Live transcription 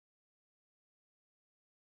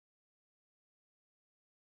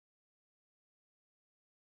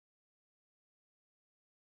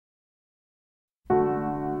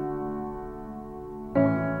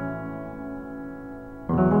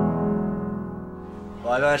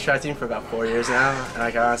Well, I've been on the track team for about 4 years now, and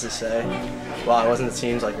I can honestly say, while I wasn't the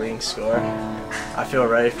team's leading scorer, I feel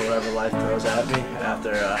ready for whatever life throws at me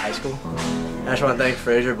after high school. And I just want to thank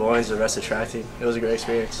Fraser, Boyens, and the rest of the track team. It was a great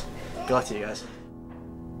experience. Good luck to you guys.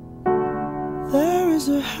 There is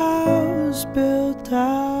a house built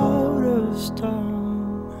out of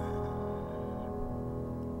stone,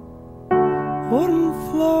 wooden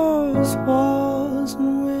floors, walls,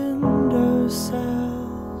 and window sills,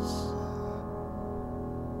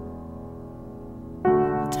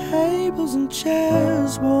 tables and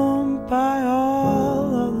chairs warmed by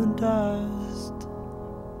all of the dust.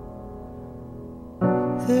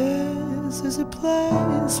 This is a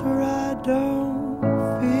place where I don't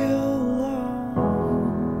feel alone.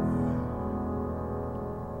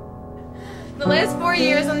 The last 4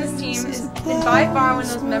 years on this team has been by far one of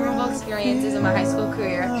the most memorable experiences in my high school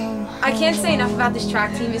career. I can't say enough about this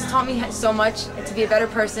track team. It's taught me so much to be a better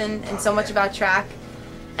person and so much about track.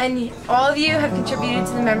 And all of you have contributed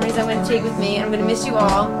to the memories I'm going to take with me, and I'm going to miss you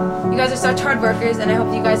all. You guys are such hard workers, and I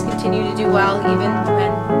hope you guys continue to do well even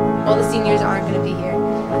when all the seniors aren't going to be here.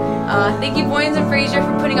 Thank you, Boyens and Fraser,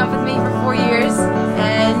 for putting up with me for 4 years,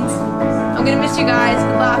 and I'm going to miss you guys.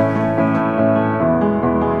 Good luck.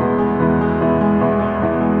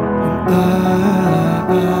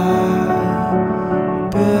 I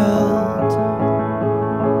built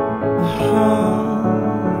a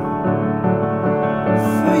home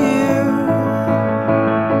for you,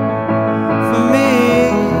 for me,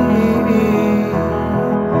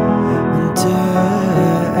 until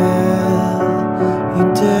you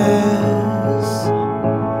disappeared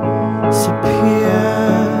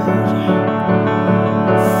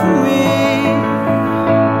from me,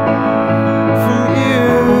 from you.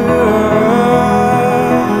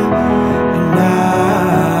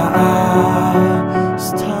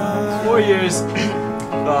 4 years,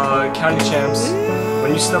 county champs.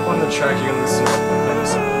 When you step on the track, you're gonna listen to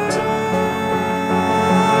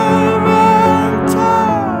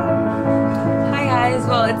Hi guys,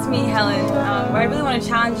 well it's me, Helen. What I really want to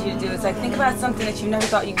challenge you to do is think about something that you never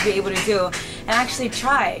thought you could be able to do, and actually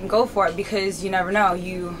try it and go for it, because you never know.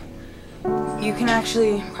 You can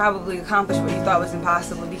actually probably accomplish what you thought was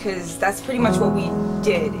impossible, because that's pretty much what we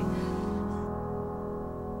did.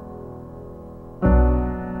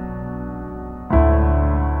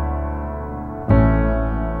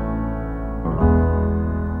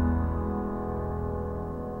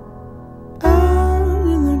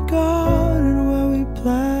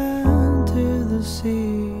 Planted the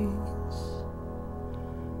seeds.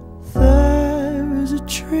 There is a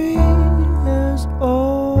tree as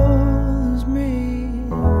old as me.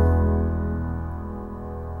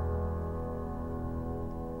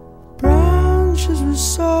 Branches were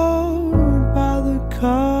sown by the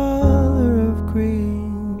color of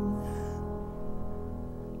green.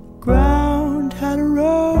 The ground had a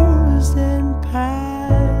rose then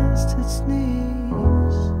past its knees.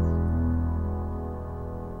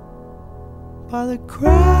 By the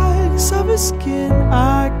cracks of his skin,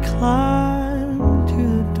 I climbed to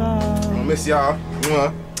the dark. I miss y'all.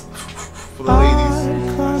 For the ladies.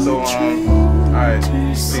 So, alright,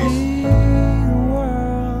 peace.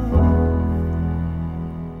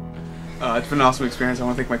 It's been an awesome experience. I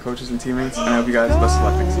want to thank my coaches and teammates, and I hope you guys best of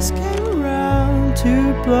luck next season. Came around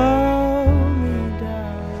to blow me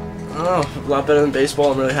down. Oh, a lot better than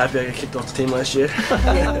baseball. I'm really happy I got kicked off the team last year.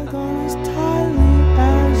 Held on as tightly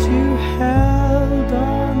as you held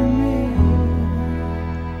on to me.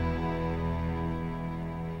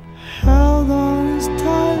 Held on as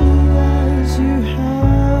tightly as you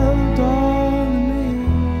held on to me.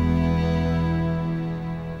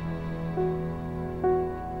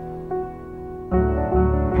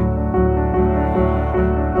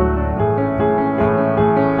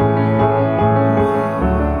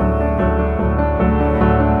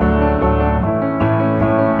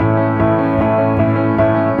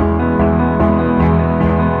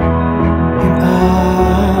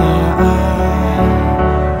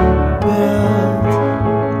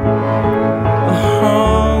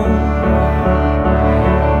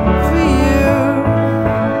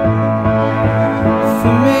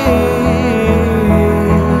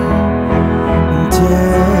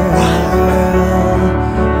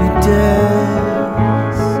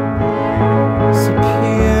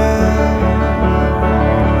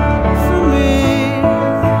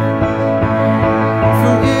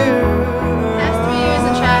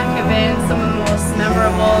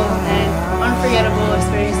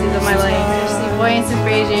 Boyens and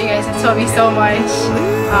Fraser, you guys have taught me so much.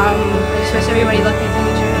 I just wish everybody luck in the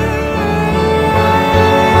future.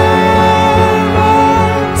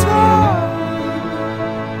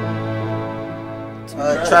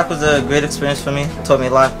 Track was a great experience for me. It taught me a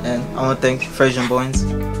lot, and I want to thank Fraser and Boyens.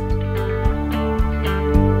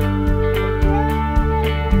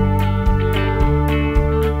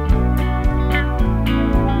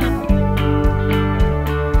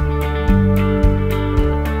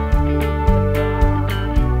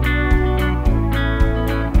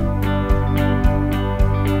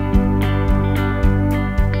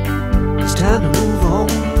 It's time to move on.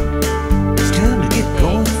 It's time to get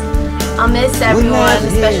going. I'll miss everyone,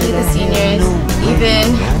 especially the seniors,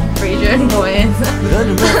 even Fraser and Boyens.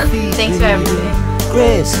 Thanks for everything.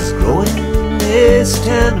 Grass is growing. It's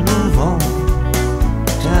time to move on.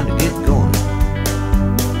 Time to get going.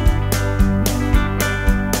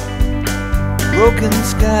 Broken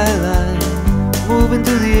skyline, moving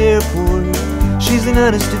through the airport. She's an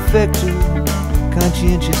honest defector,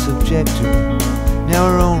 conscientious objector, now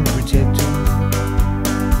her own protector.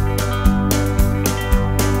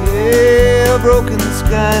 Yeah, broken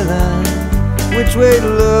skyline. Which way to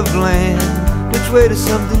love land? Which way to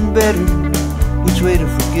something better? Which way to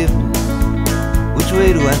forgiveness? Which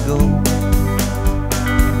way do I go?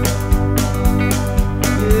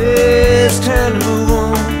 Yeah, it's time to move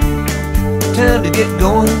on. Time to get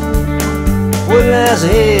going. What lies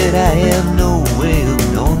ahead I have no way of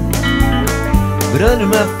knowing. But under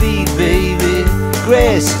my feet, baby,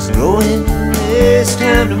 grass is growing. It's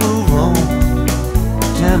time to move on.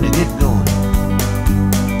 Time to get going.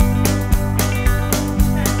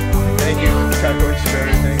 Thank you, track coach, for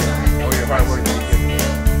everything. All your hard work that you give me.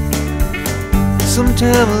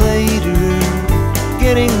 Sometime later,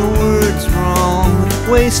 getting the words wrong,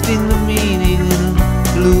 wasting the meaning and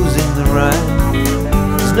losing the rhyme.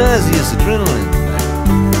 It's nauseous adrenaline,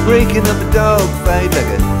 breaking up a dogfight like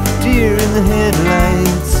a deer in the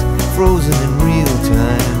headlights, frozen in real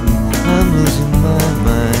time. I'm losing my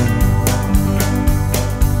mind.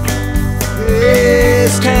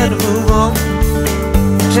 It's time to move on,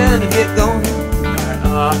 time to get going.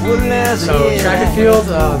 So track and field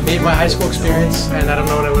made my high school experience, and I don't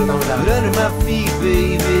know what I would have done without But it. under my feet,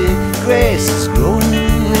 baby, grass is growing.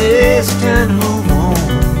 It's time to move on.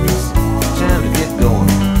 It's time to get going.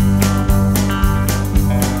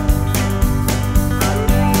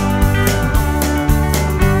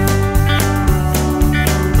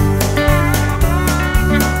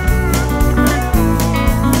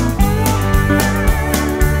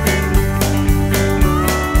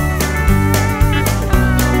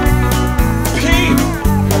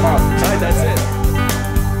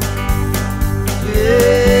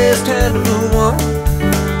 It's time to move on,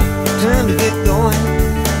 time to get going.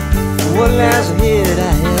 What lies ahead I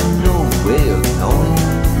have no way of knowing.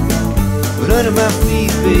 But under my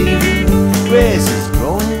feet, baby, grass is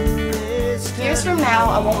growing. Years from now,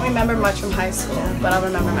 I won't remember much from high school, but I'll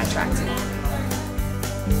remember my track team.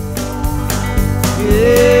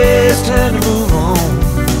 It's time to move